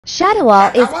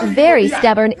Shatta is very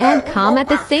stubborn and calm at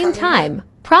the same time.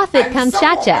 Prophet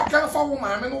Kumchacha.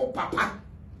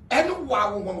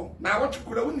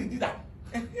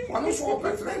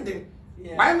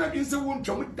 Why not be so one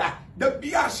to that? The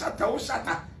beer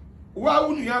Shatta. Why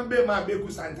wouldn't you have been my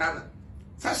baby Santana?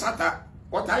 Shatta,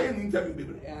 what I am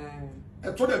interview.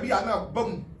 I told the beer now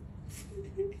bum.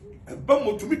 A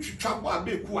bum to meet you trap while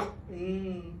big qua.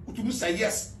 To say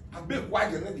yes, a big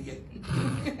white and yet.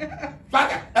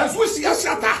 Father, as we see a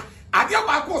Shatta, I get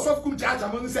my course of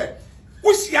Kumchacha and said,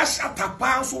 we see a Shatta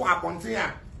pounds so up on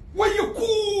here. Where you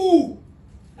cool?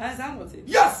 As I was it.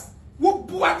 Yes, what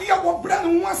Buadia, what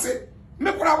Brandon wants it.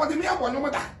 Me kwa wadi me abɔ no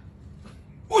da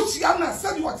Usia na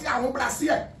said you what ya ho brase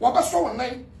wo be so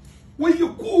won we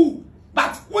you cool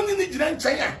but when ni gina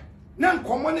nkyɛn a na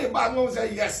nkomo na ba no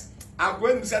say yes I'm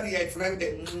going to say the friend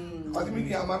but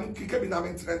me ya ma me kike bi na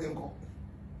me trend nko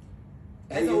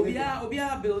and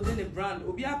obia building a brand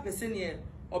obia person here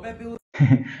obe build.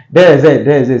 There's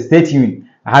it. Stay tuned.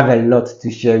 I have a lot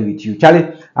to share with you, Charlie.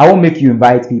 I won't make you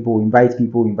invite people,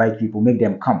 make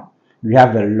them come. We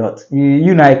have a lot.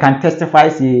 You know, I can testify,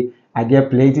 say, I get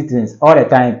plenty things all the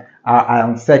time.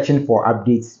 I'm searching for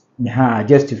updates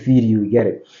just to feed you, get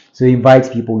it? So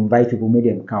invite people, make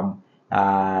them come.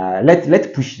 Let's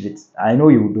push it. I know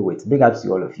you will do it. Big ups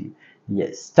to all of you.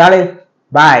 Yes. Charlie,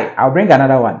 bye. I'll bring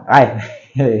another one. Bye.